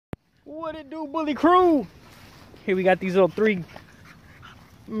What it do, bully crew? Here we got these little 3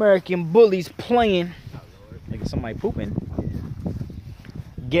 American bullies playing. Like somebody pooping.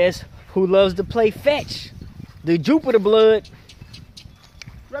 Guess who loves to play fetch? The Jupiter blood.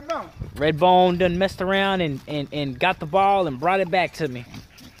 Redbone. Redbone done messed around and got the ball and brought it back to me.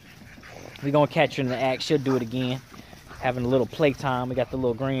 We gonna catch her in the act. She'll do it again. Having a little playtime. We got the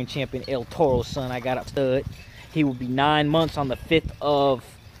little grand champion El Toro's son. I got up stud. He will be 9 months on the 5th of...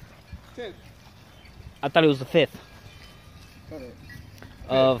 5th. I thought it was the 5th.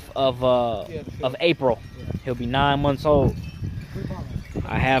 Of April. Yeah. He'll be 9 months old.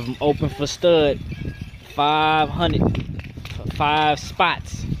 I have him open for stud. 500 for 5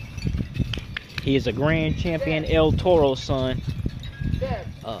 spots. He is a grand champion El Toro's son.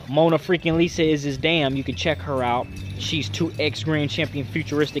 Mona freaking Lisa is his dam. You can check her out. She's 2X grand champion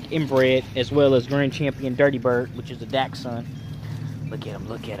futuristic inbred, as well as grand champion Dirty Bird, which is a Dak son. Look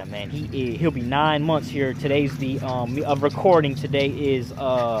at him, man. He'll be 9 months here. Today's the of recording. Today is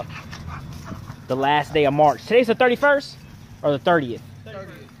the last day of March. Today's the 31st or the 30th. 30th.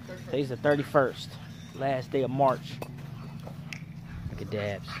 Today's the 31st, last day of March. Look at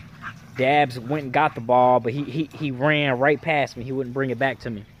Dabs. Dabs went and got the ball, but he ran right past me. He wouldn't bring it back to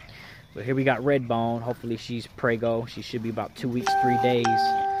me. But here we got Redbone. Hopefully she's prego. She should be about 2 weeks, 3 days.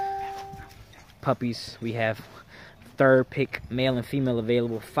 Puppies, we have 3rd pick, male and female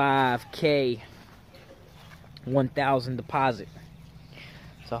available. 5K, 1,000 deposit.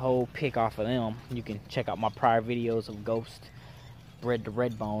 It's a whole pick off of them. You can check out my prior videos of Ghost bred to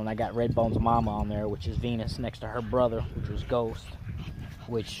Redbone. I got Redbone's mama on there, which is Venus, next to her brother, which was Ghost,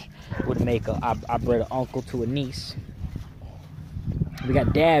 which would make I bred an uncle to a niece. We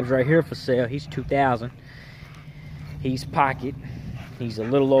got Dabs right here for sale. He's 2,000. He's pocket. He's a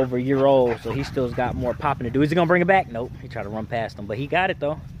little over a year old, so he still's got more popping to do. Is he gonna bring it back? Nope. He tried to run past him, but he got it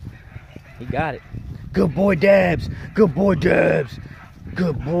though. He got it. Good boy, Dabs. Good boy, Dabs.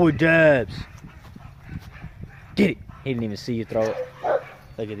 Good boy, Dabs. Get it. He didn't even see you throw it.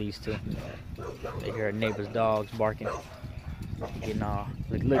 Look at these two. They hear a neighbor's dogs barking. Getting all.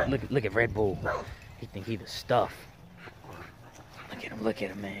 Look at Red Bull. He think he the stuff. Look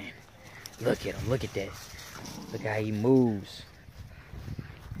at him, man. Look at him, look at that. Look how he moves.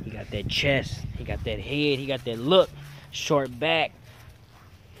 He got that chest, he got that head, he got that look. Short back,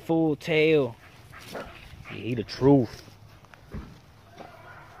 full tail. Yeah, he the truth.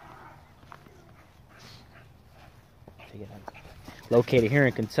 Located here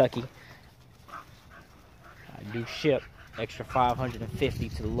in Kentucky. I do ship extra 550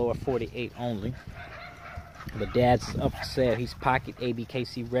 to the lower 48 only. But Dad's is up for sale. He's pocket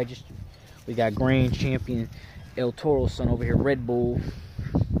abkc registered. We got grand champion El Toro's son over here, Red Bull,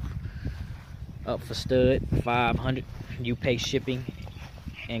 up for stud. 500. You pay shipping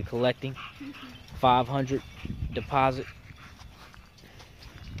and collecting. 500 deposit.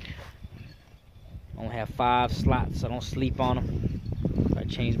 Only have 5 slots. I don't sleep on them. I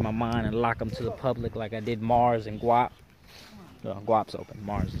change my mind and lock them to the public like I did Mars and Guap. Guap's open.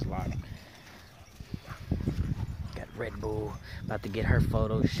 Mars is locked. Red Bull about to get her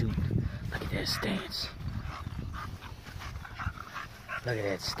photo shoot. Look at that stance. Look at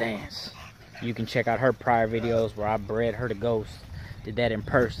that stance. You can check out her prior videos where I bred her to Ghost. Did that in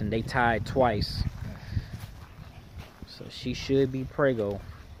person. They tied twice. So she should be prego.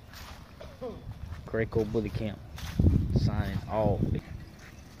 Greko Bully Camp. Signing all.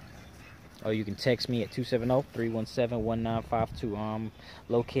 Oh, you can text me at 270-317-1952. I'm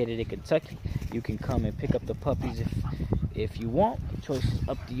located in Kentucky. You can come and pick up the puppies if you want. The choice is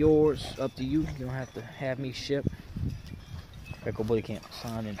up to yours, up to you. You don't have to have me ship. Greko Bully Camp.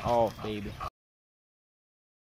 Signing off, baby.